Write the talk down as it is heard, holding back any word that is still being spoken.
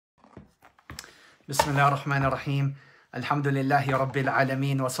Bismillah ar-Rahman ar-Rahim. Alhamdulillahi Rabbil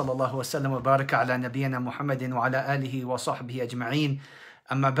Alameen. Wa sallallahu wa sallam wa baraka ala nabiyyina Muhammadin wa ala alihi wa sahbihi ajma'een.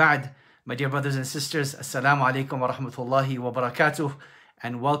 Amma ba'd. My dear brothers and sisters, Assalamu alaikum wa rahmatullahi wa barakatuh.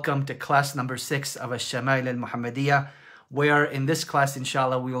 And welcome to class number 6 of Shamaail Al Muhammadiyyah, where in this class,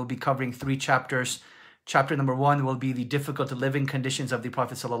 inshallah, we will be covering 3 chapters. Chapter number 1 will be the difficult living conditions of the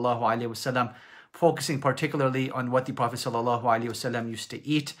Prophet sallallahu alaihi wasallam, focusing particularly on what the Prophet sallallahu alaihi wasallam used to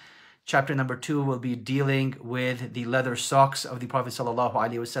eat. Chapter number 2 will be dealing with the leather socks of the Prophet sallallahu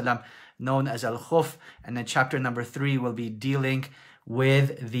alaihi wasallam, known as al-khuf. And then chapter number 3 will be dealing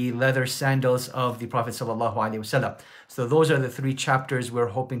with the leather sandals of the Prophet sallallahu alaihi wasallam. So those are the 3 chapters we're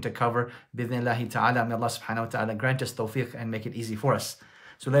hoping to cover. Bidhnillahi ta'ala. May Allah subhanahu wa ta'ala grant us tawfiq and make it easy for us.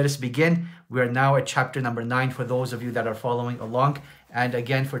 So let us begin. We are now at chapter number 9 for those of you that are following along. And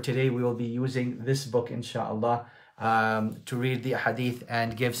again, for today, we will be using this book, inshallah, to read the hadith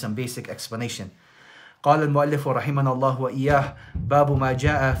and give some basic explanation. قال المؤلف رحمنا الله وإياه باب ما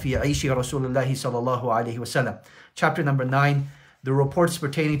جاء في عيش رسول الله صلى الله عليه وسلم. Chapter number 9, the reports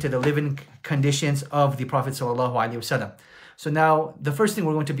pertaining to the living conditions of the Prophet صلى الله عليه وسلم. So now, the first thing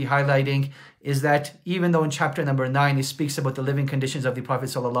we're going to be highlighting is that even though in chapter number 9 it speaks about the living conditions of the Prophet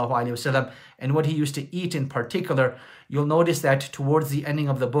ﷺ and what he used to eat in particular, you'll notice that towards the ending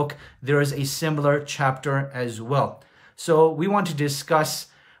of the book, there is a similar chapter as well. So we want to discuss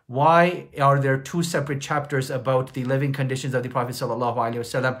why are there 2 separate chapters about the living conditions of the Prophet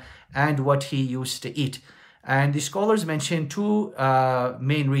ﷺ and what he used to eat. And the scholars mention 2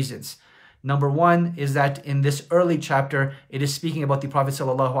 main reasons. Number 1 is that in this early chapter, it is speaking about the Prophet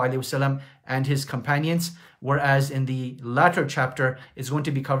ﷺ and his companions, whereas in the latter chapter, it's going to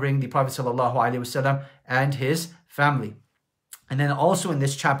be covering the Prophet ﷺ and his family. And then also in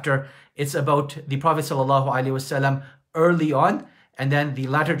this chapter, it's about the Prophet ﷺ early on, and then the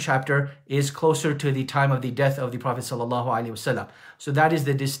latter chapter is closer to the time of the death of the Prophet ﷺ. So that is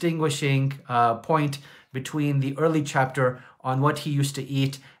the distinguishing point between the early chapter on what he used to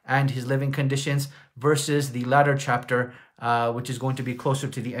eat and his living conditions versus the latter chapter, which is going to be closer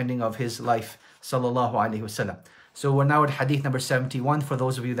to the ending of his life, sallallahu alaihi wasallam. So we're now at hadith number 71 for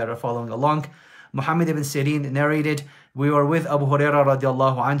those of you that are following along. Muhammad ibn Sirin narrated, we were with Abu Hurairah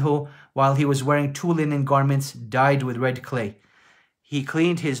radiallahu anhu while he was wearing 2 linen garments dyed with red clay. He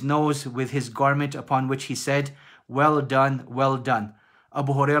cleaned his nose with his garment, upon which he said, well done, well done.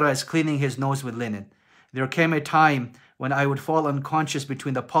 Abu Hurairah is cleaning his nose with linen. There came a time when I would fall unconscious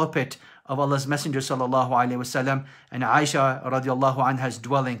between the pulpit of Allah's Messenger sallallahu alaihi wasallam and Aisha radiallahu anha's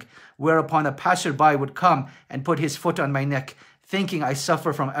dwelling, whereupon a passerby would come and put his foot on my neck, thinking I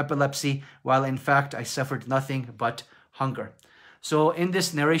suffer from epilepsy, while in fact I suffered nothing but hunger. So in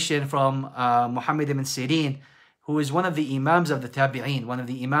this narration from Muhammad ibn Sirin, who is one of the Imams of the Tabi'een, one of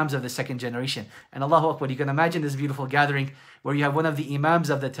the Imams of the 2nd generation. And Allahu Akbar, you can imagine this beautiful gathering where you have one of the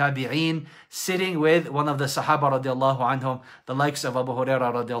Imams of the Tabi'een sitting with one of the Sahaba radiallahu anhum, the likes of Abu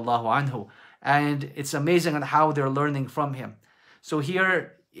Hurairah radiallahu anhu. And it's amazing on how they're learning from him. So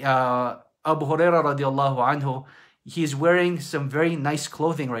here, Abu Hurairah radiallahu anhu, he's wearing some very nice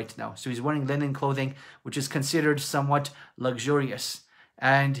clothing right now. So he's wearing linen clothing, which is considered somewhat luxurious.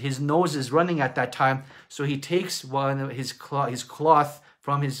 And his nose is running at that time, so he takes one of his cloth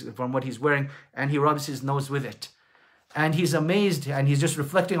from what he's wearing, and he rubs his nose with it. And he's amazed, and he's just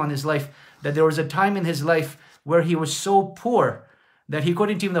reflecting on his life, that there was a time in his life where he was so poor that he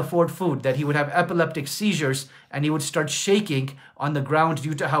couldn't even afford food, that he would have epileptic seizures, and he would start shaking on the ground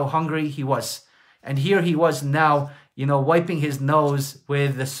due to how hungry he was. And here he was now, wiping his nose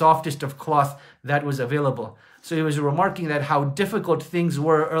with the softest of cloth that was available. So he was remarking that how difficult things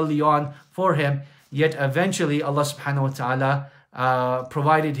were early on for him, yet eventually Allah subhanahu wa ta'ala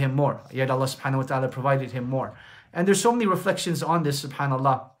provided him more. And there's so many reflections on this,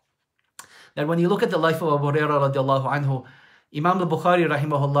 subhanallah, that when you look at the life of Abu Hurairah radiallahu anhu, Imam al-Bukhari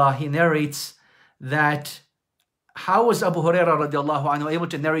rahimahullah, he narrates that how was Abu Hurairah radiallahu anhu able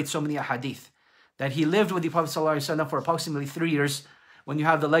to narrate so many ahadith? That he lived with the Prophet sallallahu alaihi wasallam for approximately 3 years, when you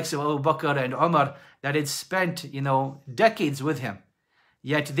have the likes of Abu Bakr and Umar that had spent, decades with him.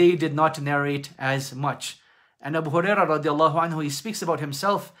 Yet they did not narrate as much. And Abu Hurairah radiallahu anhu, he speaks about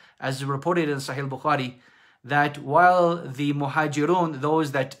himself, as reported in Sahih Bukhari, that while the Muhajirun,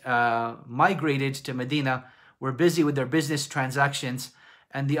 those that migrated to Medina, were busy with their business transactions,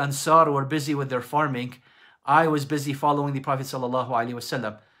 and the Ansar were busy with their farming, I was busy following the Prophet sallallahu alaihi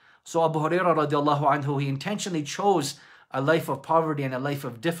wasallam. So Abu Hurairah radiallahu anhu, he intentionally chose a life of poverty and a life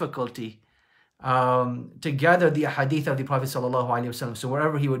of difficulty to gather the hadith of the Prophet ﷺ. So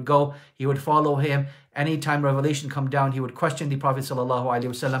wherever he would go, he would follow him. Anytime revelation come down, he would question the Prophet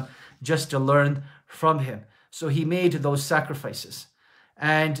ﷺ just to learn from him. So he made those sacrifices.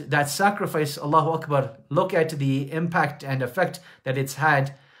 And that sacrifice, Allahu Akbar, look at the impact and effect that it's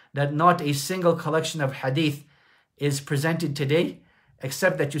had, that not a single collection of hadith is presented today,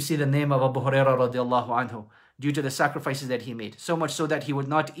 except that you see the name of Abu Hurairah radiallahu anhu, due to the sacrifices that he made. So much so that he would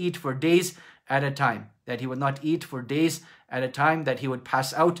not eat for days at a time, that he would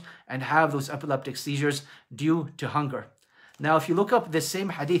pass out and have those epileptic seizures due to hunger. Now, if you look up this same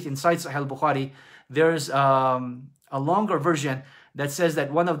hadith inside Sahih al-Bukhari, there's a longer version that says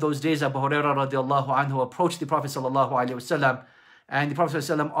that one of those days Abu Hurairah radiallahu anhu approached the Prophet sallallahu alaihi wasallam, and the Prophet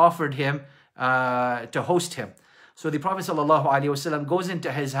sallallahu alaihi wasallam offered him to host him. So the Prophet sallallahu alaihi wasallam goes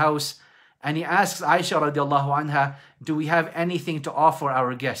into his house and he asks Aisha radiallahu anha, do we have anything to offer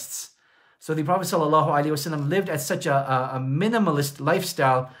our guests? So the Prophet sallallahu alaihi wasallam lived at such a minimalist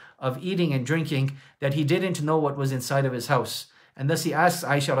lifestyle of eating and drinking that he didn't know what was inside of his house. And thus he asks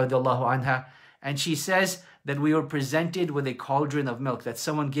Aisha radiallahu anha, and she says that we were presented with a cauldron of milk, that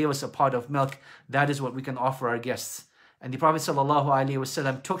someone gave us a pot of milk, that is what we can offer our guests. And the Prophet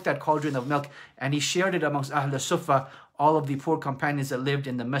ﷺ took that cauldron of milk and he shared it amongst Ahl al-Suffah, all of the poor companions that lived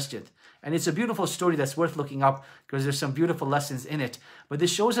in the masjid. And it's a beautiful story that's worth looking up because there's some beautiful lessons in it. But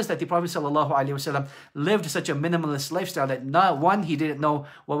this shows us that the Prophet ﷺ lived such a minimalist lifestyle that not one, he didn't know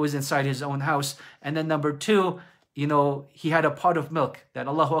what was inside his own house. And then number two, he had a pot of milk that,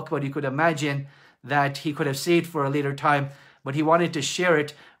 Allahu Akbar, you could imagine that he could have saved for a later time, but he wanted to share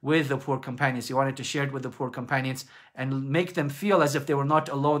it with the poor companions. He wanted to share it with the poor companions and make them feel as if they were not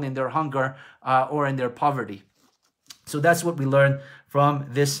alone in their hunger or in their poverty. So that's what we learn from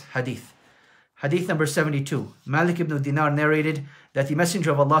this hadith. Hadith number 72. Malik ibn Dinar narrated that the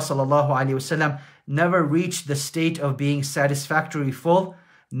Messenger of Allah sallallahu alaihi wasallam never reached the state of being satisfactorily full,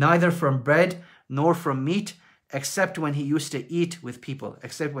 neither from bread nor from meat, except when he used to eat with people.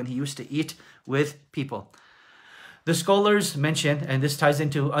 The scholars mention, and this ties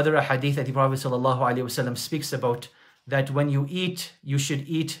into other hadith that the Prophet ﷺ speaks about, that when you eat, you should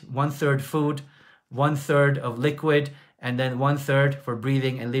eat 1/3 food, 1/3 of liquid, and then 1/3 for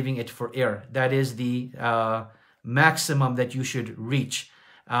breathing and leaving it for air. That is the maximum that you should reach.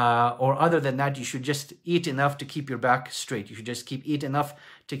 Or other than that, you should just eat enough to keep your back straight. You should just eat enough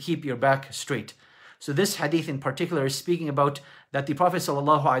to keep your back straight. So this hadith in particular is speaking about that the Prophet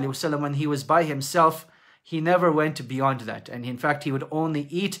ﷺ, when he was by himself, he never went beyond that. And in fact, he would only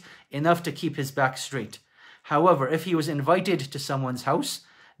eat enough to keep his back straight. However, if he was invited to someone's house,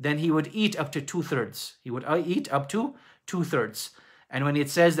 then he would eat up to 2/3. He would eat up to 2/3. And when it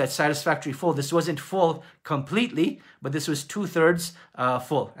says that satisfactory full, this wasn't full completely, but this was 2/3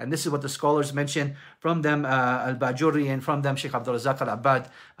 full. And this is what the scholars mention, from them Al-Bajuri and from them Sheikh Abdul Razak Al-Abbad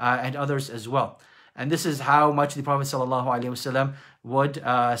and others as well. And this is how much the Prophet ﷺ would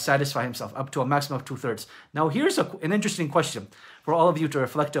satisfy himself, up to a maximum of 2/3. Now here's an interesting question for all of you to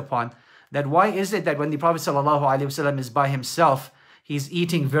reflect upon, that why is it that when the Prophet ﷺ is by himself, he's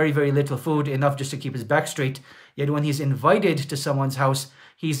eating very, very little food, enough just to keep his back straight, yet when he's invited to someone's house,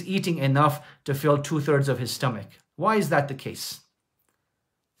 he's eating enough to fill 2/3 of his stomach? Why is that the case?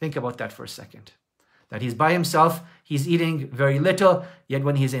 Think about that for a second. That he's by himself, he's eating very little, yet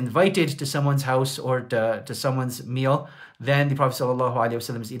when he's invited to someone's house or to someone's meal, then the Prophet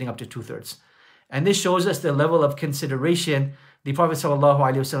ﷺ is eating up to 2/3. And this shows us the level of consideration the Prophet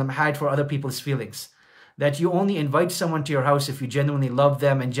ﷺ had for other people's feelings. That you only invite someone to your house if you genuinely love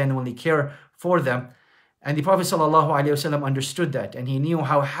them and genuinely care for them. And the Prophet ﷺ understood that, and he knew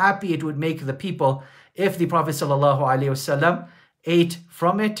how happy it would make the people if the Prophet ﷺ ate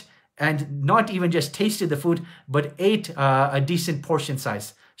from it, and not even just tasted the food, but ate a decent portion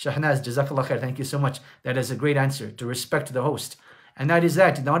size. Shahnaz, Jazakallah khair, thank you so much. That is a great answer, to respect the host. And that is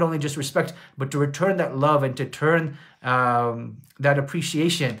that, not only just respect, but to return that love and to turn that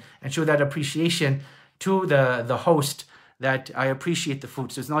appreciation and show that appreciation to the host, that I appreciate the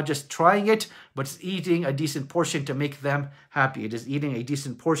food. So it's not just trying it, but it's eating a decent portion to make them happy. It is eating a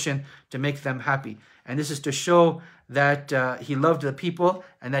decent portion to make them happy. And this is to show that he loved the people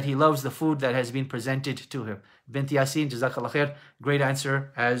and that he loves the food that has been presented to him. Bint Yasin, Jazakallah khair, great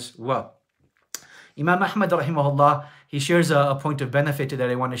answer as well. Imam Ahmad rahimahullah, he shares a point of benefit that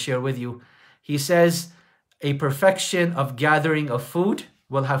I want to share with you. He says, a perfection of gathering of food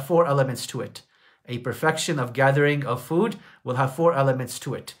will have 4 elements to it. A perfection of gathering of food will have 4 elements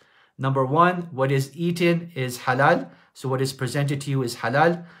to it. Number 1, what is eaten is halal. So what is presented to you is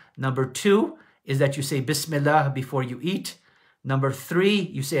halal. Number 2 is that you say Bismillah before you eat. Number 3,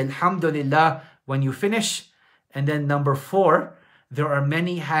 you say Alhamdulillah when you finish. And then number 4, there are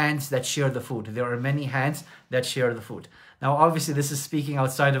many hands that share the food. There are many hands that share the food. Now, obviously, this is speaking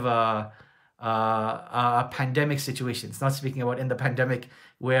outside of a pandemic situation. It's not speaking about in the pandemic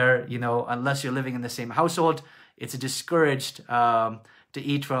where, you know, unless you're living in the same household, it's discouraged to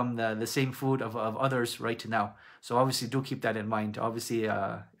eat from the same food of others right now. So obviously do keep that in mind. Obviously,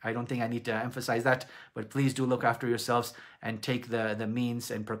 I don't think I need to emphasize that, but please do look after yourselves and take the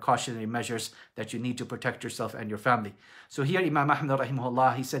means and precautionary measures that you need to protect yourself and your family. So here Imam Ahmad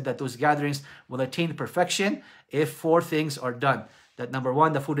rahimahullah, he said that those gatherings will attain perfection if 4 things are done. That number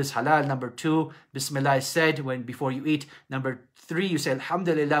 1, the food is halal. Number 2, Bismillah is said before you eat. Number 3, you say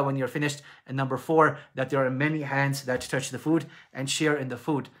Alhamdulillah when you're finished. And number 4, that there are many hands that touch the food and share in the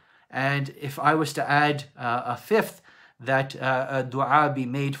food. And if I was to add a 5th, that a dua be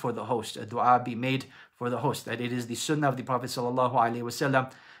made for the host. A dua be made for the host. That it is the sunnah of the Prophet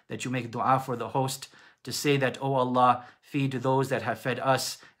ﷺ that you make dua for the host to say that, oh Allah, feed those that have fed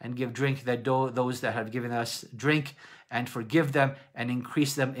us and give drink those that have given us drink, and forgive them and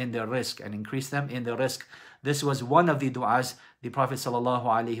increase them in their rizq, and increase them in their rizq. This was one of the du'as the Prophet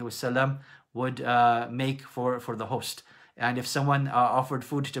ﷺ would make for the host. And if someone offered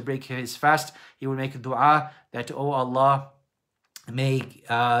food to break his fast, he would make a dua that, oh Allah, may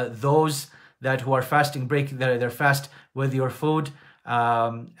those that who are fasting break their fast with your food,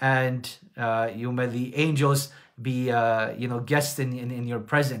 and you may the angels be guests in your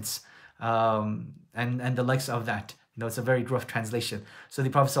presence, and the likes of that. You know, it's a very rough translation. So the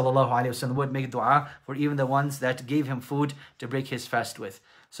Prophet ﷺ would make dua for even the ones that gave him food to break his fast with.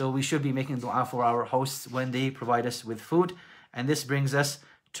 So we should be making dua for our hosts when they provide us with food. And this brings us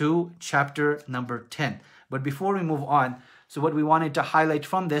to chapter number 10. But before we move on, so what we wanted to highlight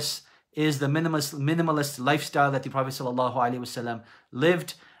from this is the minimalist lifestyle that the Prophet ﷺ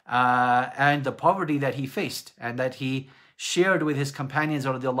lived, and the poverty that he faced and that he shared with his companions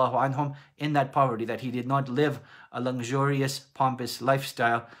radiallahu anhum in that poverty, that he did not live a luxurious, pompous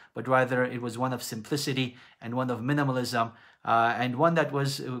lifestyle, but rather it was one of simplicity and one of minimalism, and one that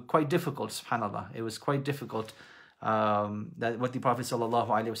was quite difficult, subhanAllah. It was quite difficult, that what the Prophet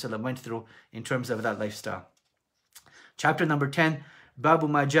ﷺ went through in terms of that lifestyle. Chapter number 10, Babu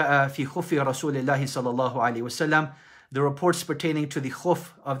ma ja'a fi khufi Rasulillahi sallallahu alayhi wasallam, the reports pertaining to the khuf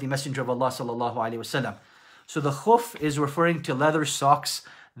of the Messenger of Allah sallallahu alayhi wasallam. So the khuf is referring to leather socks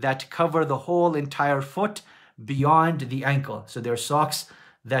that cover the whole entire foot beyond the ankle. So they're socks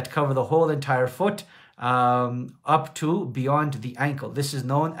that cover the whole entire foot up to beyond the ankle. This is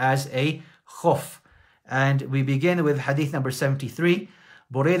known as a khuf. And we begin with hadith number 73.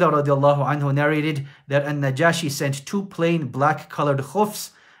 Buraydah radiallahu anhu narrated that An-Najashi sent 2 plain black colored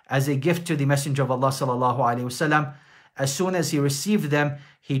khufs as a gift to the Messenger of Allah sallallahu alaihi wasallam. As soon as he received them,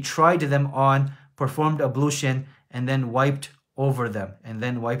 he tried them on, performed ablution, and then wiped over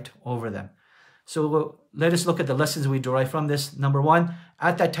them. So let us look at the lessons we derive from this. Number 1,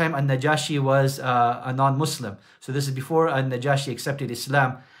 at that time An-Najashi was a non-Muslim. So this is before An-Najashi accepted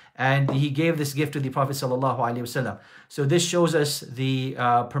Islam, and he gave this gift to the Prophet ﷺ. So this shows us the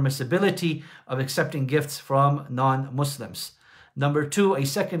permissibility of accepting gifts from non-Muslims. Number 2, a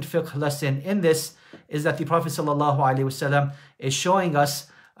second fiqh lesson in this is that the Prophet ﷺ is showing us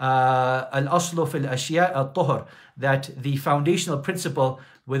al-aslu fil ashya al-tuhur, that the foundational principle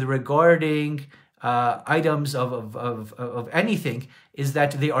with regarding items of anything is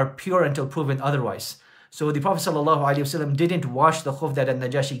that they are pure until proven otherwise. So the Prophet ﷺ didn't wash the khuf that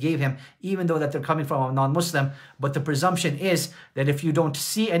An-Najashi gave him, even though that they're coming from a non-Muslim. But the presumption is that if you don't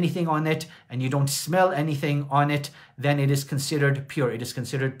see anything on it and you don't smell anything on it, then it is considered pure. It is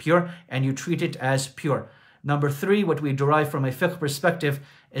considered pure, and you treat it as pure. Number 3, what we derive from a fiqh perspective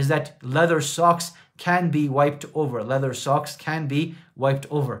is that leather socks can be wiped over. Leather socks can be wiped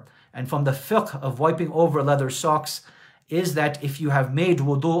over. And from the fiqh of wiping over leather socks is that if you have made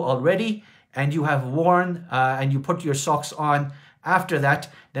wudu already and you have worn and you put your socks on after that,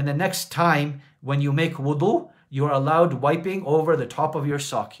 then the next time when you make wudu, you're allowed wiping over the top of your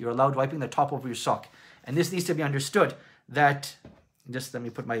sock. You're allowed wiping the top of your sock. And this needs to be understood that, just let me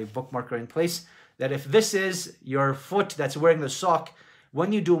put my bookmarker in place, that if this is your foot that's wearing the sock,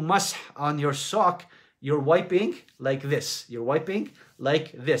 when you do mash on your sock, you're wiping like this. You're wiping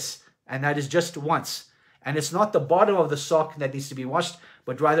like this. And that is just once. And it's not the bottom of the sock that needs to be washed,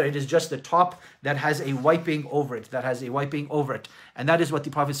 but rather it is just the top that has a wiping over it. That has a wiping over it. And that is what the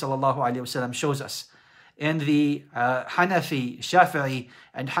Prophet ﷺ shows us. In the Hanafi, Shafi'i,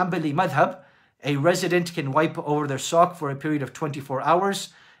 and Hanbali madhab, a resident can wipe over their sock for a period of 24 hours.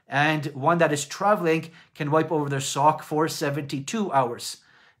 And one that is traveling can wipe over their sock for 72 hours.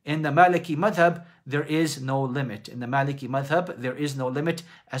 In the Maliki madhab, there is no limit. In the Maliki madhab, there is no limit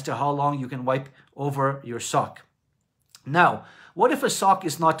as to how long you can wipe over your sock. Now, what if a sock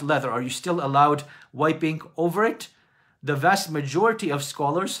is not leather? Are you still allowed wiping over it? The vast majority of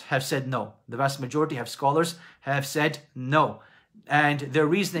scholars have said no. The vast majority of scholars have said no. And their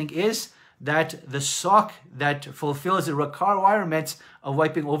reasoning is that the sock that fulfills the requirements of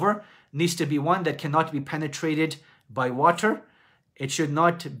wiping over needs to be one that cannot be penetrated by water. It should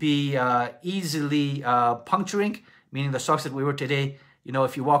not be easily puncturing, meaning the socks that we wear today, you know,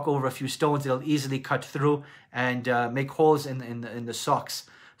 if you walk over a few stones, it'll easily cut through and make holes in the socks.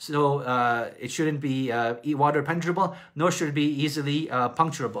 So it shouldn't be water penetrable, nor should it be easily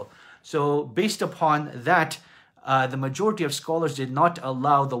puncturable. So based upon that, the majority of scholars did not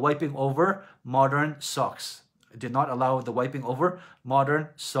allow the wiping over modern socks. Did not allow the wiping over modern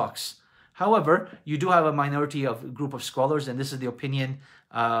socks. However, you do have a minority of group of scholars, and this is the opinion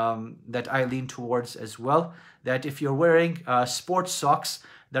that I lean towards as well, that if you're wearing sports socks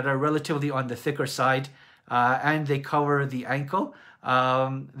that are relatively on the thicker side and they cover the ankle,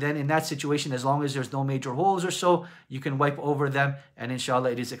 then in that situation, as long as there's no major holes or so, you can wipe over them, and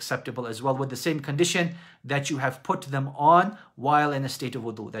inshallah it is acceptable as well, with the same condition that you have put them on while in a state of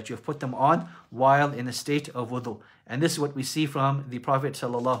wudu, that you have put them on while in a state of wudu. And this is what we see from the Prophet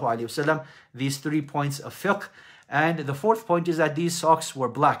ﷺ, these 3 points of fiqh. And the fourth point is that these socks were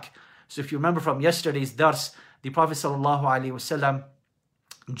black. So if you remember from yesterday's dars, the Prophet ﷺ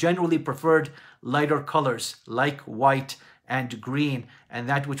generally preferred lighter colors like white and green, and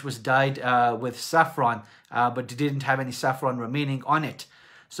that which was dyed with saffron, but didn't have any saffron remaining on it.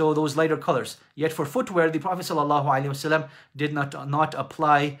 So those lighter colors. Yet for footwear, the Prophet ﷺ did not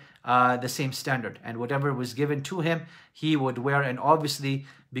apply the same standard, and whatever was given to him, he would wear. And obviously,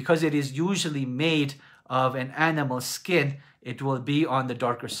 because it is usually made of an animal skin, it will be on the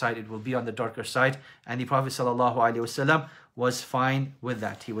darker side. It will be on the darker side, and the Prophet ﷺ was fine with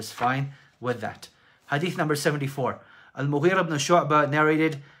that. He was fine with that. Hadith number 74. Al-Mughira ibn Shu'bah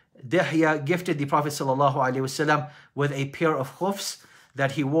narrated, Dihya gifted the Prophet ﷺ with a pair of khufs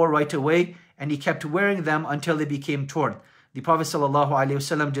that he wore right away, and he kept wearing them until they became torn. The Prophet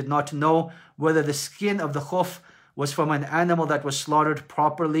ﷺ did not know whether the skin of the khuf was from an animal that was slaughtered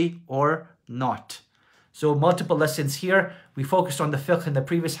properly or not. So multiple lessons here. We focused on the fiqh in the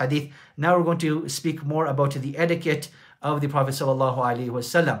previous hadith. Now we're going to speak more about the etiquette of the Prophet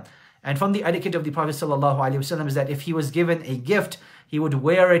ﷺ. And from the etiquette of the Prophet ﷺ is that if he was given a gift, he would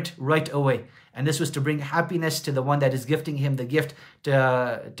wear it right away. And this was to bring happiness to the one that is gifting him the gift,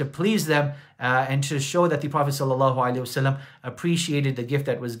 to please them, and to show that the Prophet ﷺ appreciated the gift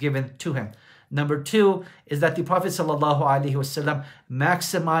that was given to him. Number two is that the Prophet ﷺ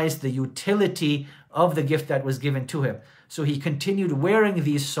maximized the utility of the gift that was given to him. So he continued wearing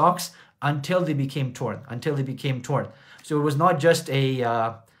these socks until they became torn, So it was not just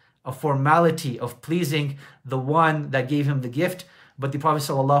a formality of pleasing the one that gave him the gift, but the Prophet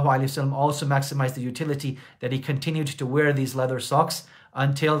ﷺ also maximized the utility that he continued to wear these leather socks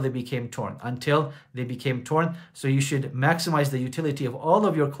until they became torn. So you should maximize the utility of all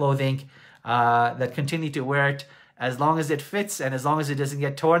of your clothing that continue to wear it. As long as it fits and as long as it doesn't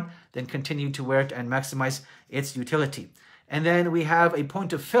get torn, then continue to wear it and maximize its utility. And then we have a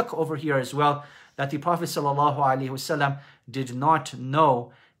point of fiqh over here as well, that the Prophet ﷺ did not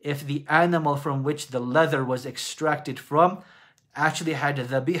know if the animal from which the leather was extracted from actually had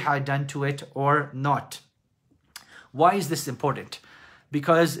dhabihah done to it or not. Why is this important?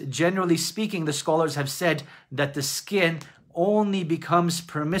 Because generally speaking, the scholars have said that the skin only becomes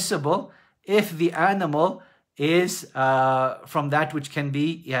permissible if the animal is from that which can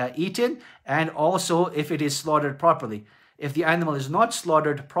be eaten, and also if it is slaughtered properly. If the animal is not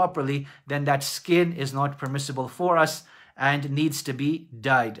slaughtered properly, then that skin is not permissible for us and needs to be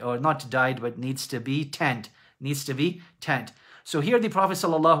dyed, or not dyed, but needs to be tanned. So here the Prophet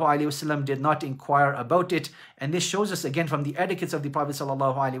ﷺ did not inquire about it, and this shows us again from the etiquettes of the Prophet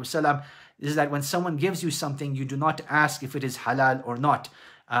ﷺ is that when someone gives you something, you do not ask if it is halal or not.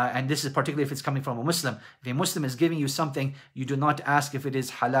 And this is particularly if it's coming from a Muslim. If a Muslim is giving you something, you do not ask if it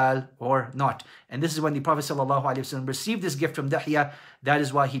is halal or not. And this is when the Prophet ﷺ received this gift from Dihya. That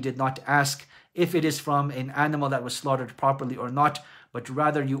is why he did not ask if it is from an animal that was slaughtered properly or not, but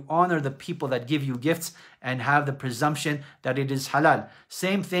rather you honor the people that give you gifts and have the presumption that it is halal.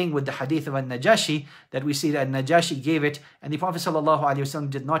 Same thing with the hadith of Najashi, that we see that Najashi gave it, and the Prophet ﷺ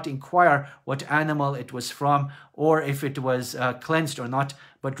did not inquire what animal it was from or if it was cleansed or not,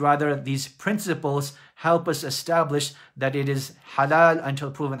 but rather these principles help us establish that it is halal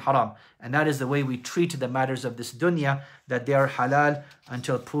until proven haram. And that is the way we treat the matters of this dunya, that they are halal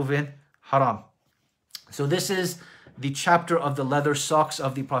until proven haram. So this is the chapter of the leather socks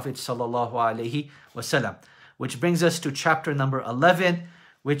of the Prophet sallallahu alaihi wasallam, which brings us to chapter number 11,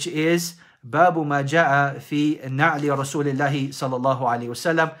 which is Babu ma ja'a fi na'li Rasulillahi sallallahu alaihi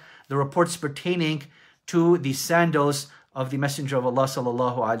wasallam, the reports pertaining to the sandals of the Messenger of Allah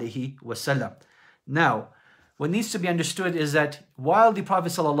sallallahu alaihi wasallam. Now, what needs to be understood is that while the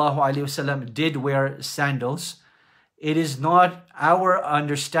Prophet sallallahu alaihi wasallam did wear sandals, it is not our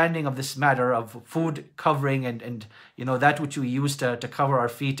understanding of this matter of food covering and you know, that which we use to cover our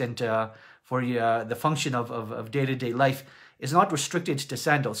feet and for the function of day-to-day life is not restricted to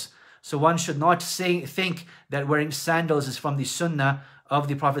sandals. So one should not think that wearing sandals is from the sunnah of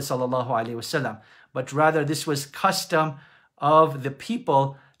the Prophet sallallahu alaihi wasallam, but rather this was custom of the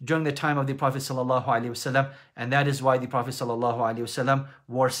people during the time of the Prophet sallallahu alaihi wasallam, and that is why the Prophet sallallahu alaihi wasallam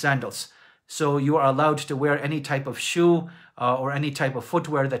wore sandals. So you are allowed to wear any type of shoe or any type of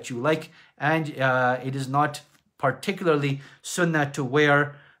footwear that you like, and it is not particularly sunnah to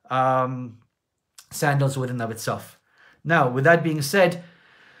wear sandals within and of itself. Now, with that being said,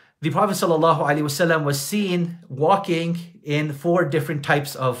 the Prophet ﷺ was seen walking in 4 different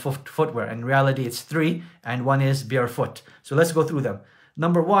types of footwear. In reality, it's 3, and one is barefoot. So let's go through them.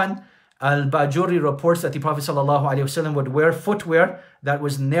 Number 1, Al-Bajuri reports that the Prophet ﷺ would wear footwear that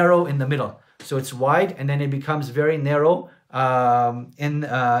was narrow in the middle. So it's wide, and then it becomes very narrow in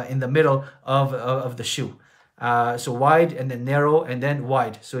the middle of the shoe. So wide, and then narrow, and then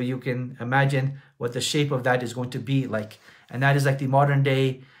wide. So you can imagine what the shape of that is going to be like. And that is like the modern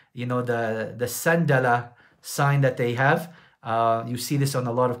day, you know, the sandala sign that they have. You see this on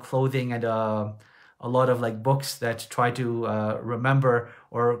a lot of clothing and a lot of like books that try to remember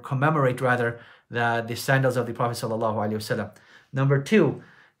or commemorate rather the sandals of the Prophet sallallahu alaihi wasallam. Number 2,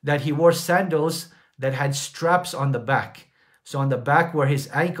 that he wore sandals that had straps on the back. So on the back where his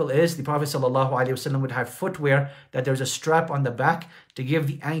ankle is, the Prophet sallallahu alaihi wasallam would have footwear that there's a strap on the back to give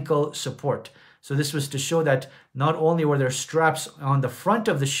the ankle support. So this was to show that not only were there straps on the front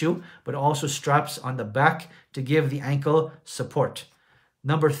of the shoe, but also straps on the back to give the ankle support.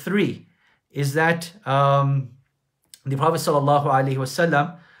 Number 3 is that the Prophet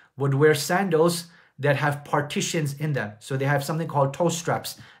ﷺ would wear sandals that have partitions in them. So they have something called toe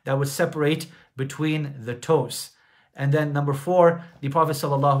straps that would separate between the toes. And then number 4, the Prophet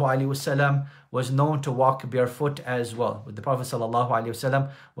ﷺ was known to walk barefoot as well. The Prophet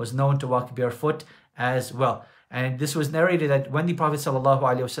ﷺ was known to walk barefoot as well. And this was narrated that when the Prophet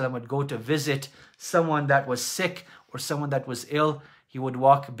ﷺ would go to visit someone that was sick or someone that was ill, he would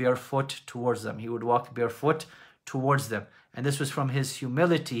walk barefoot towards them. He would walk barefoot towards them. And this was from his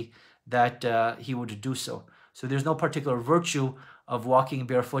humility that he would do so. So there's no particular virtue of walking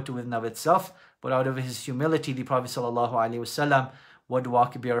barefoot within of itself, but out of his humility, the Prophet ﷺ would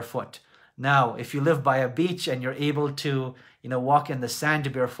walk barefoot. Now, if you live by a beach and you're able to, walk in the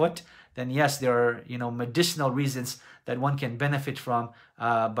sand barefoot, then yes, there are, medicinal reasons that one can benefit from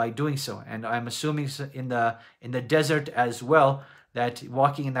by doing so. And I'm assuming in the desert as well, that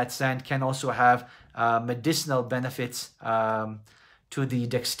walking in that sand can also have medicinal benefits to the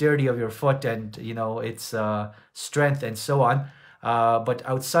dexterity of your foot and, its strength and so on. But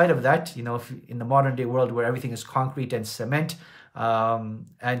outside of that, if in the modern day world where everything is concrete and cement,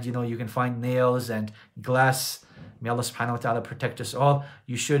 and you can find nails and glass, may Allah subhanahu wa ta'ala protect us all,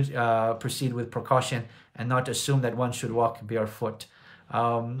 you should proceed with precaution and not assume that one should walk barefoot.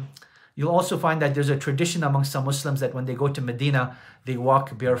 You'll also find that there's a tradition amongst some Muslims that when they go to Medina, they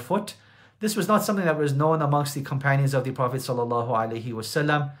walk barefoot. This was not something that was known amongst the companions of the Prophet sallallahu alaihi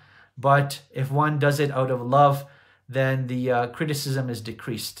wasallam, but if one does it out of love, then the criticism is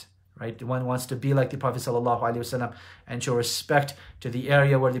decreased, right? One wants to be like the Prophet sallallahu alaihi wasallam and show respect to the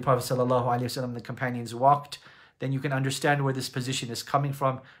area where the Prophet sallallahu alaihi wasallam and the companions walked. Then you can understand where this position is coming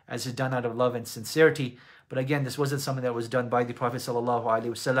from, as it's done out of love and sincerity. But again, this wasn't something that was done by the Prophet sallallahu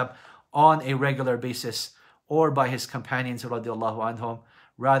alaihi wasallam on a regular basis or by his companions radiallahu anhum.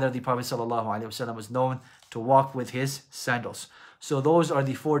 Rather, the Prophet sallallahu alaihi wasallam was known to walk with his sandals. So those are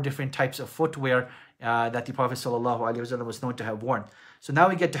the 4 different types of footwear that the Prophet sallallahu alaihi wasallam was known to have worn. So now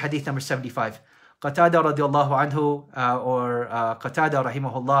we get to hadith number 75. Qatada radiallahu anhu, or Qatada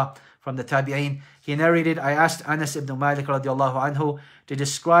rahimahullah, from the Tabi'een, he narrated, I asked Anas ibn Malik radiallahu anhu to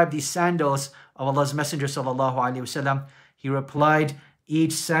describe the sandals of Allah's Messenger sallallahu alaihi wasallam. He replied,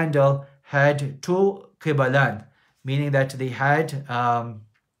 each sandal had 2 qibalan, meaning that they had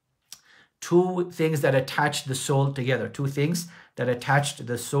 2 things that attached the sole together, 2 things that attached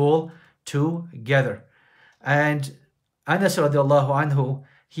the sole together. And Anas radiallahu anhu,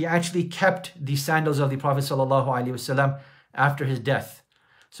 he actually kept the sandals of the Prophet sallallahu alaihi wasallam after his death.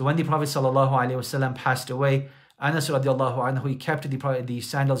 So when the Prophet sallallahu alaihi wasallam passed away, Anas radiallahu anhu, he kept the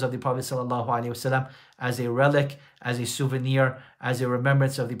sandals of the Prophet sallallahu alaihi wasallam as a relic, as a souvenir, as a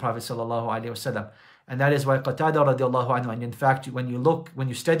remembrance of the Prophet sallallahu alaihi wasallam. And that is why Qatada radiallahu anhu, and in fact, when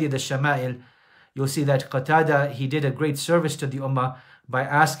you study the Shamaail, you'll see that Qatada, he did a great service to the Ummah by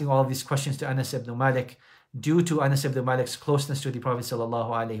asking all of these questions to Anas ibn Malik, due to Anas ibn Malik's closeness to the Prophet sallallahu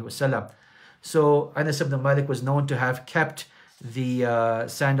alaihi wasallam. So Anas ibn Malik was known to have kept the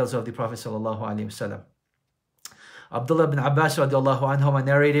sandals of the Prophet sallallahu alaihi wasallam. Abdullah ibn Abbas radiallahu anhu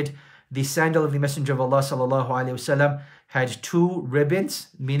narrated, the sandal of the Messenger of Allah sallallahu alaihi wasallam had two ribbons,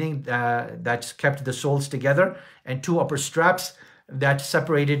 meaning that kept the soles together, and two upper straps that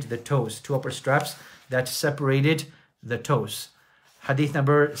separated the toes. Two upper straps that separated the toes. Hadith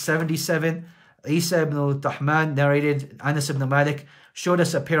number 77. Isa ibn Tahman narrated, Anas ibn Malik showed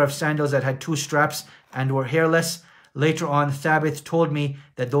us a pair of sandals that had two straps and were hairless. Later on, Thabit told me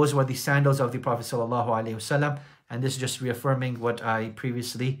that those were the sandals of the Prophet sallallahu alaihi wasallam. And this is just reaffirming what I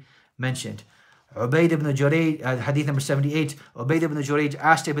previously mentioned. Ubayd ibn Jurayj, hadith number 78, Ubayd ibn Jurayj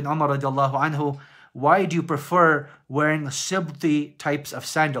asked Ibn Umar radiallahu anhu, why do you prefer wearing sibti types of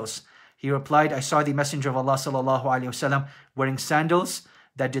sandals? He replied, I saw the Messenger of Allah sallallahu alaihi wasallam wearing sandals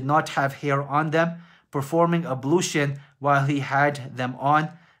that did not have hair on them, performing ablution while he had them on.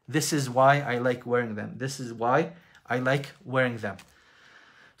 This is why I like wearing them. This is why I like wearing them.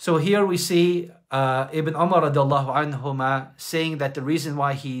 So here we see Ibn Umar radiallahu anhuma saying that the reason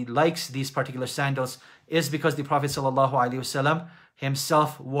why he likes these particular sandals is because the Prophet sallallahu alaihi wasallam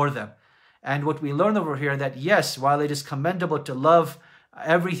himself wore them. And what we learn over here, that yes, while it is commendable to love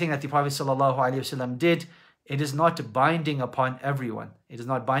everything that the Prophet sallallahu alaihi wasallam did, it is not binding upon everyone. It is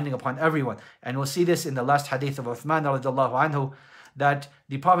not binding upon everyone. And we'll see this in the last hadith of Uthman radiallahu anhu, that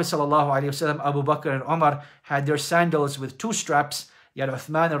the Prophet sallallahu alaihi wasallam, Abu Bakr and Umar had their sandals with two straps, yet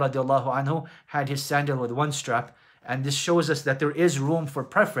Uthman radiallahu anhu had his sandal with one strap. And this shows us that there is room for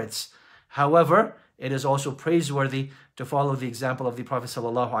preference. However, it is also praiseworthy to follow the example of the Prophet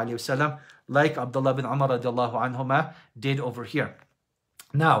sallallahu alaihi wasallam, like Abdullah bin Umar radiallahu anhuma did over here.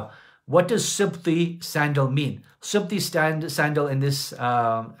 Now, what does sibti sandal mean? Sibti sandal in this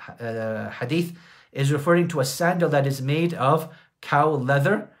hadith is referring to a sandal that is made of cow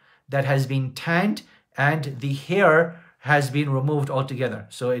leather that has been tanned and the hair has been removed altogether.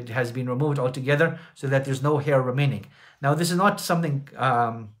 So it has been removed altogether so that there's no hair remaining. Now, this is not something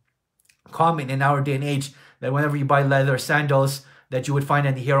common in our day and age, that whenever you buy leather sandals that you would find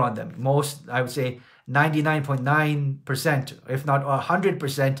any hair on them. Most, I would say 99.9%, if not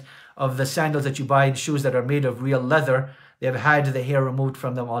 100% of the sandals that you buy in shoes that are made of real leather, they have had the hair removed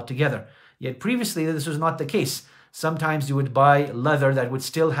from them altogether. Yet previously this was not the case. Sometimes you would buy leather that would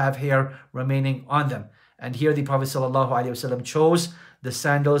still have hair remaining on them. And here the Prophet ﷺ chose the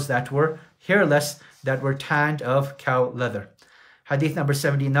sandals that were hairless, that were tanned of cow leather. Hadith number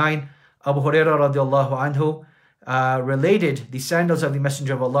 79, Abu Hurairah radiallahu anhu related the sandals of the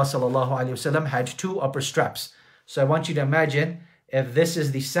Messenger of Allah ﷺ had two upper straps. So I want you to imagine, if this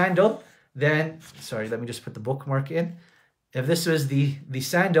is the sandal, then, sorry, let me just put the bookmark in. If this was the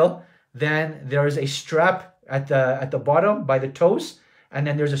sandal, then there is a strap at the bottom by the toes, and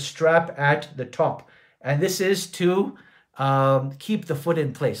then there's a strap at the top. And this is to keep the foot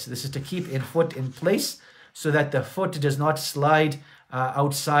in place. This is to keep foot in place so that the foot does not slide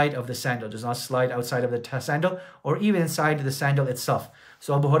outside of the sandal, does not slide outside of the sandal or even inside the sandal itself.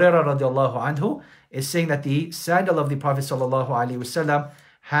 So Abu Hurairah radiallahu anhu is saying that the sandal of the Prophet sallallahu alaihi wasallam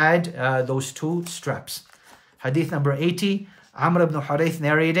had those two straps. Hadith number 80, Amr ibn Harith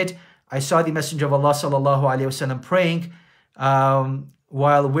narrated, I saw the Messenger of Allah sallallahu alaihi wasallam praying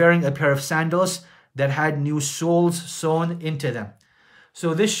while wearing a pair of sandals that had new soles sewn into them.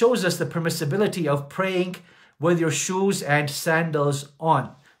 So this shows us the permissibility of praying with your shoes and sandals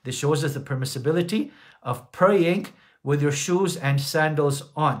on. This shows us the permissibility of praying with your shoes and sandals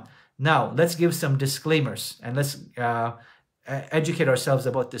on. Now, let's give some disclaimers and let's educate ourselves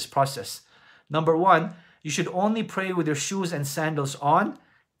about this process. Number one, you should only pray with your shoes and sandals on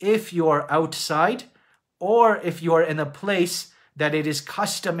if you are outside or if you are in a place that it is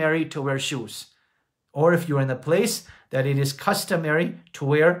customary to wear shoes. Or if you're in a place that it is customary to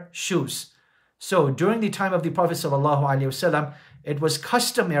wear shoes. So during the time of the Prophet ﷺ, it was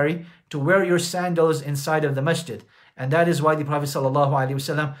customary to wear your sandals inside of the masjid. And that is why the Prophet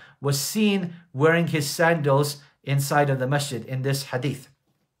ﷺ was seen wearing his sandals inside of the masjid in this hadith.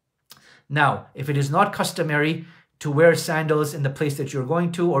 Now, if it is not customary to wear sandals in the place that you're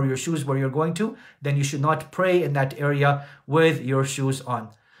going to, or your shoes where you're going to, then you should not pray in that area with your shoes on.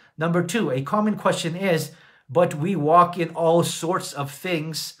 Number two, a common question is, but we walk in all sorts of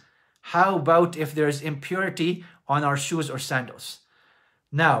things. How about if there's impurity on our shoes or sandals?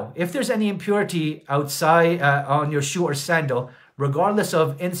 Now, if there's any impurity outside on your shoe or sandal, regardless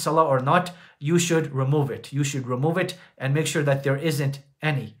of in salah or not, you should remove it. You should remove it and make sure that there isn't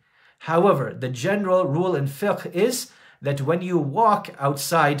any. However, the general rule in fiqh is that when you walk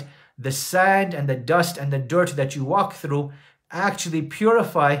outside, the sand and the dust and the dirt that you walk through actually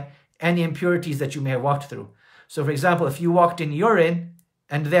purify any impurities that you may have walked through. So for example, if you walked in urine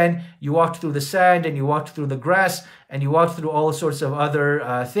and then you walked through the sand and you walked through the grass and you walked through all sorts of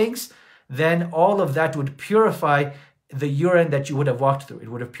other things, then all of that would purify the urine that you would have walked through. It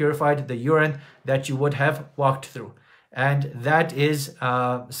would have purified the urine that you would have walked through. And that is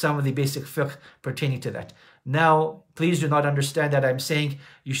some of the basic fiqh pertaining to that. Now, please do not understand that I'm saying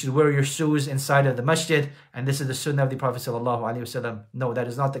you should wear your shoes inside of the masjid and this is the sunnah of the Prophet ﷺ. No, that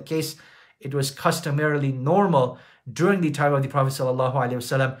is not the case. It was customarily normal during the time of the Prophet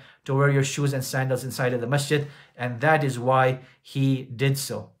ﷺ to wear your shoes and sandals inside of the masjid, and that is why he did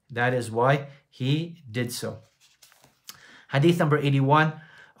so. That is why he did so. Hadith number 81.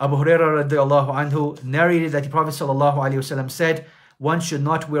 Abu Hurairah radiallahu anhu narrated that the Prophet ﷺ said, one should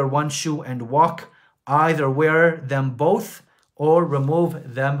not wear one shoe and walk, either wear them both or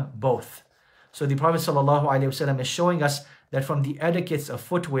remove them both. So the Prophet ﷺ is showing us that from the etiquettes of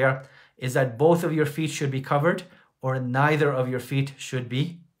footwear is that both of your feet should be covered or neither of your feet should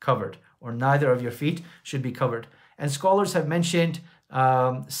be covered, or neither of your feet should be covered. And scholars have mentioned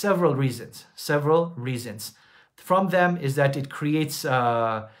several reasons. From them is that it creates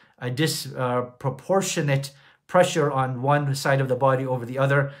a disproportionate pressure on one side of the body over the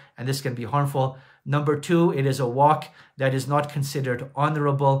other, and this can be harmful. Number two, it is a walk that is not considered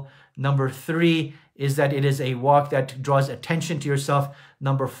honorable. Number three is that it is a walk that draws attention to yourself.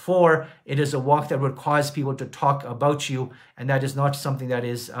 Number four, it is a walk that would cause people to talk about you, and that is not something that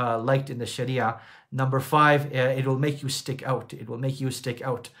is liked in the Shari'a. Number five, it will make you stick out. It will make you stick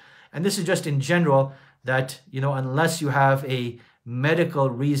out. And this is just in general that, you know, unless you have a medical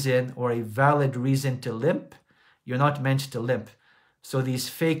reason or a valid reason to limp, you're not meant to limp. So these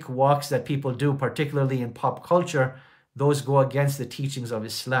fake walks that people do, particularly in pop culture, those go against the teachings of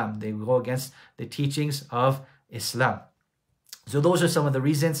Islam. They go against the teachings of Islam. So those are some of the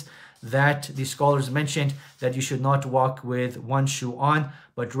reasons that the scholars mentioned that you should not walk with one shoe on,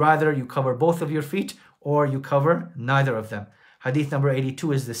 but rather you cover both of your feet or you cover neither of them. Hadith number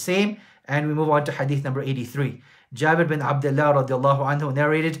 82 is the same, and we move on to hadith number 83. Jabir bin Abdullah radiallahu anhu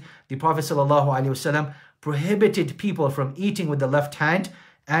narrated, the Prophet sallallahu alaihi wasallam prohibited people from eating with the left hand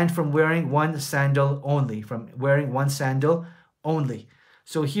and from wearing one sandal only.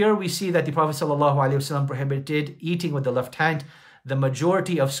 So here we see that the Prophet ﷺ prohibited eating with the left hand. The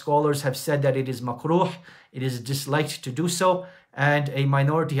majority of scholars have said that it is makruh, it is disliked to do so, and a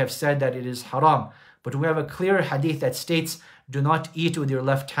minority have said that it is haram. But we have a clear hadith that states, do not eat with your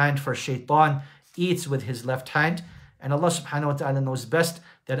left hand, for shaitan eats with his left hand. And Allah subhanahu wa ta'ala knows best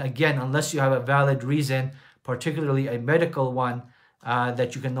that, again, unless you have a valid reason, particularly a medical one,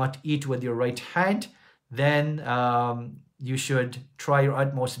 that you cannot eat with your right hand, then you should try your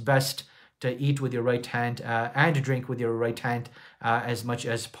utmost best to eat with your right hand and drink with your right hand as much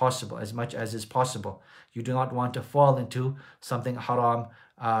as possible, as much as is possible. You do not want to fall into something haram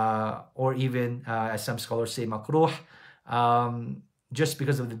or even, as some scholars say, makruh, just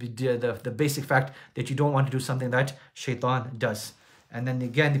because of the basic fact that you don't want to do something that shaitan does. And then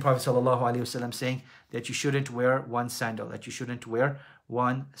again, the Prophet ﷺ saying that you shouldn't wear one sandal,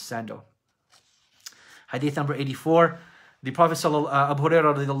 Hadith number 84, the Prophet Abu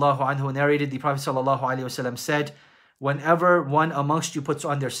Hurairah radiallahu anhu narrated, the Prophet ﷺ said, whenever one amongst you puts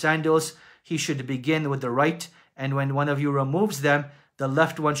on their sandals, he should begin with the right, and when one of you removes them, the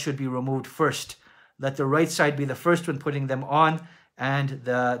left one should be removed first. Let the right side be the first one putting them on, and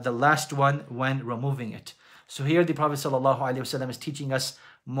the last one when removing it. So here the Prophet ﷺ is teaching us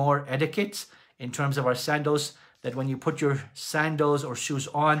more etiquette in terms of our sandals, that when you put your sandals or shoes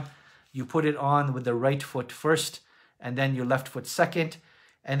on, you put it on with the right foot first, and then your left foot second.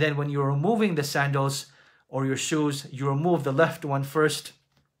 And then when you're removing the sandals or your shoes, you remove the left one first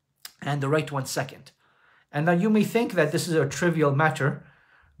and the right one second. And now you may think that this is a trivial matter,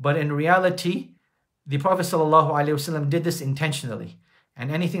 but in reality, the Prophet ﷺ did this intentionally.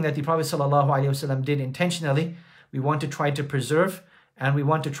 And anything that the Prophet ﷺ did intentionally, we want to try to preserve, and we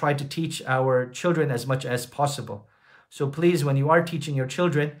want to try to teach our children as much as possible. So please, when you are teaching your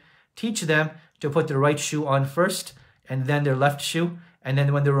children, teach them to put the right shoe on first and then their left shoe. And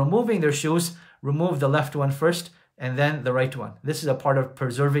then when they're removing their shoes, remove the left one first and then the right one. This is a part of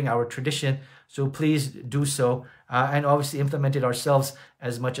preserving our tradition. So please do so and obviously implement it ourselves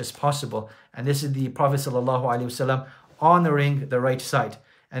as much as possible. And this is the Prophet ﷺ honoring the right side.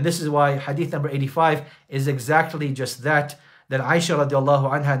 And this is why hadith number 85 is exactly just that Aisha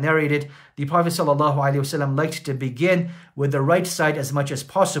radiallahu anha narrated. The Prophet ﷺ liked to begin with the right side as much as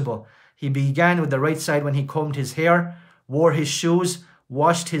possible. He began with the right side when he combed his hair, wore his shoes,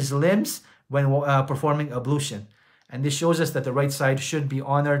 washed his limbs when performing ablution. And this shows us that the right side should be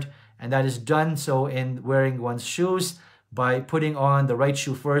honored, and that is done so in wearing one's shoes by putting on the right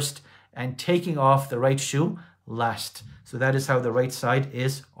shoe first and taking off the right shoe last. So that is how the right side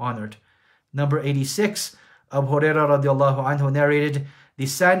is honored. Number 86, Abu Hurairah radiallahu anhu narrated, the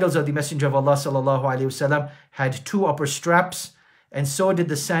sandals of the Messenger of Allah sallallahu alaihi wasallam had 2 upper straps, and so did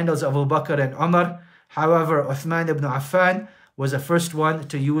the sandals of Abu Bakr and Umar. However, Uthman ibn Affan was the first one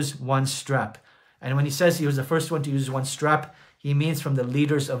to use one strap. And when he says he was the first one to use one strap, he means from the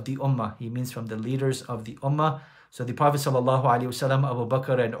leaders of the Ummah. He means from the leaders of the Ummah. So the Prophet sallallahu alaihi wasallam, Abu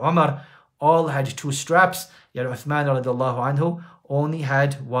Bakr and Umar all had 2 straps, yet Uthman radiallahu anhu only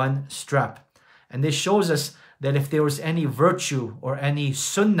had 1 strap. And this shows us that if there was any virtue or any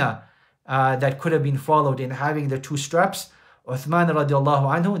sunnah that could have been followed in having the 2 straps, Uthman radiallahu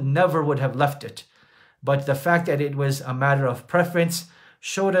anhu never would have left it. But the fact that it was a matter of preference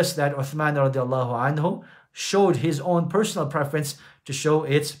showed us that Uthman radiallahu anhu showed his own personal preference to show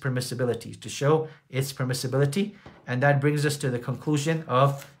its permissibility, And that brings us to the conclusion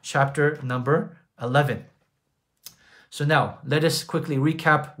of chapter number 11. So now, let us quickly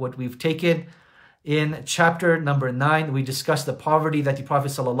recap what we've taken. In chapter number 9, we discussed the poverty that the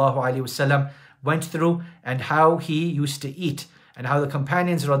Prophet ﷺ went through and how he used to eat, and how the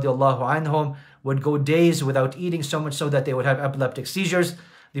companions radiallahu anhum would go days without eating, so much so that they would have epileptic seizures.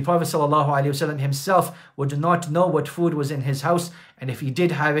 The Prophet ﷺ himself would not know what food was in his house, and if he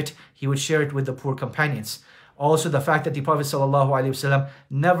did have it, he would share it with the poor companions. Also, the fact that the Prophet ﷺ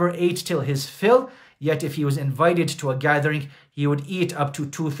never ate till his fill, yet if he was invited to a gathering, he would eat up to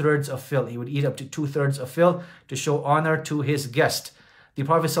 2/3 of fill. He would eat up to 2/3 of fill to show honor to his guest. The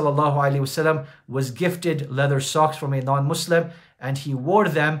Prophet ﷺ was gifted leather socks from a non-Muslim, and he wore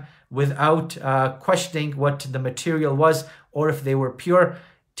them without questioning what the material was or if they were pure,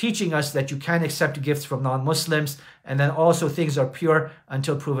 teaching us that you can accept gifts from non-Muslims, and then also things are pure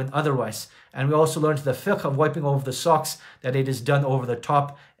until proven otherwise. And we also learned the fiqh of wiping over the socks, that it is done over the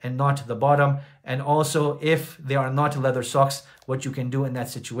top and not the bottom. And also, if they are not leather socks, what you can do in that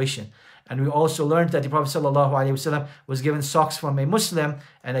situation. And we also learned that the Prophet ﷺ was given socks from a Muslim,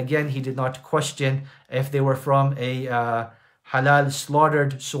 and again, he did not question if they were from a halal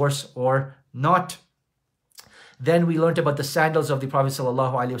slaughtered source or not. Then we learned about the sandals of the Prophet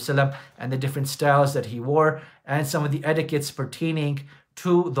ﷺ and the different styles that he wore, and some of the etiquettes pertaining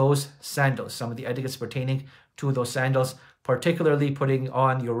to those sandals. Particularly putting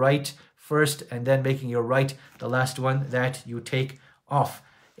on your right first and then making your right the last one that you take off.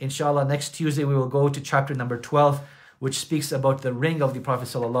 Inshallah, next Tuesday we will go to chapter number 12, which speaks about the ring of the Prophet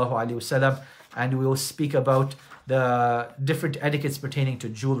ﷺ, and we will speak about the different etiquettes pertaining to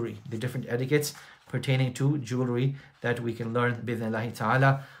jewelry, that we can learn bi'idhnillahi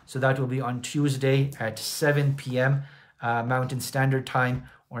ta'ala. So that will be on Tuesday at 7 p.m. Mountain Standard Time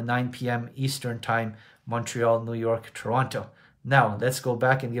or 9 p.m. Eastern Time, Montreal, New York, Toronto. Now, let's go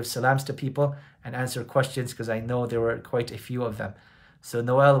back and give salams to people and answer questions, because I know there were quite a few of them. So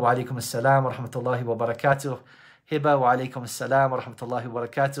Noel, wa alaikum assalam wa rahmatullahi wa barakatuh. Hiba, wa alaikum assalam wa rahmatullahi wa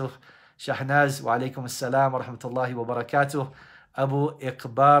barakatuh. Shahnaz, wa alaikum assalam wa rahmatullahi wa barakatuh. Abu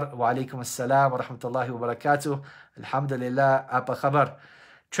Iqbar, wa alaikum assalam wa rahmatullahi wa barakatuh. Alhamdulillah, apa khabar.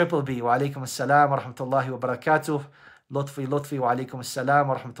 Triple B, wa alaikum assalam wa rahmatullahi wa barakatuh. Lutfi, wa alaikum assalam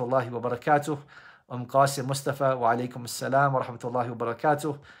wa rahmatullahi wa barakatuh. Qasim Mustafa, wa alaikum assalam wa rahmatullahi wa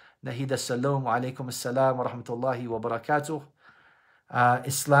barakatuh. Nahida Salom, wa alaikum assalam wa rahmatullahi wa barakatuh.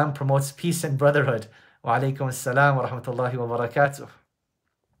 Islam promotes peace and brotherhood. Wa alaikum assalam wa rahmatullahi wa barakatuh.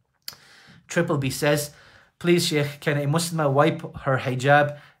 Triple B says, please Sheikh, can a Muslimah wipe her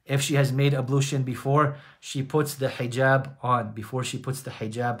hijab if she has made ablution before she puts the hijab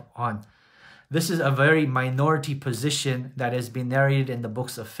on? This is a very minority position that has been narrated in the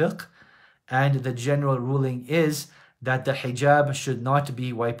books of fiqh, and the general ruling is that the hijab should not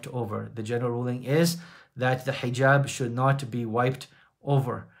be wiped over.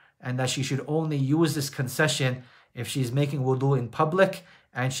 And that she should only use this concession if she's making wudu in public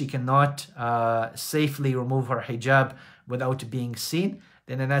and she cannot safely remove her hijab without being seen.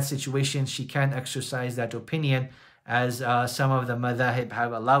 then in that situation she can exercise that opinion, as some of the madhahib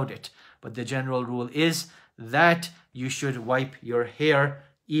have allowed it. But the general rule is that you should wipe your hair,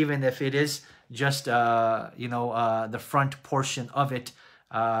 even if it is just the front portion of it,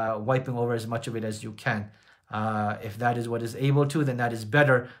 wiping over as much of it as you can. If that is what is able to, then that is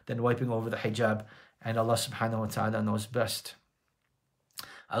better than wiping over the hijab, and Allah subhanahu wa ta'ala knows best.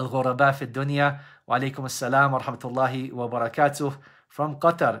 Al-Ghuraba fi dunya, wa alaykum as-salam wa rahmatullahi wa barakatuh from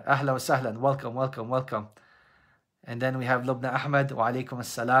Qatar. Ahla wa sahlan, welcome, welcome, welcome. And then we have Lubna Ahmed, wa alaykum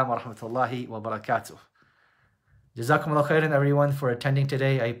as-salam wa rahmatullahi wa barakatuh. Jazakumullah khairan everyone for attending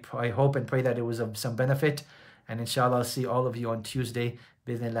today. I hope and pray that it was of some benefit, and inshallah I'll see all of you on Tuesday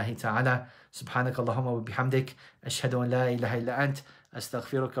بإذن ta'ala. سبحانك اللهم وبحمدك أشهد أن لا إله إلا أنت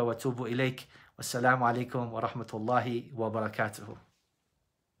أستغفرك وأتوب إليك والسلام عليكم ورحمة الله وبركاته.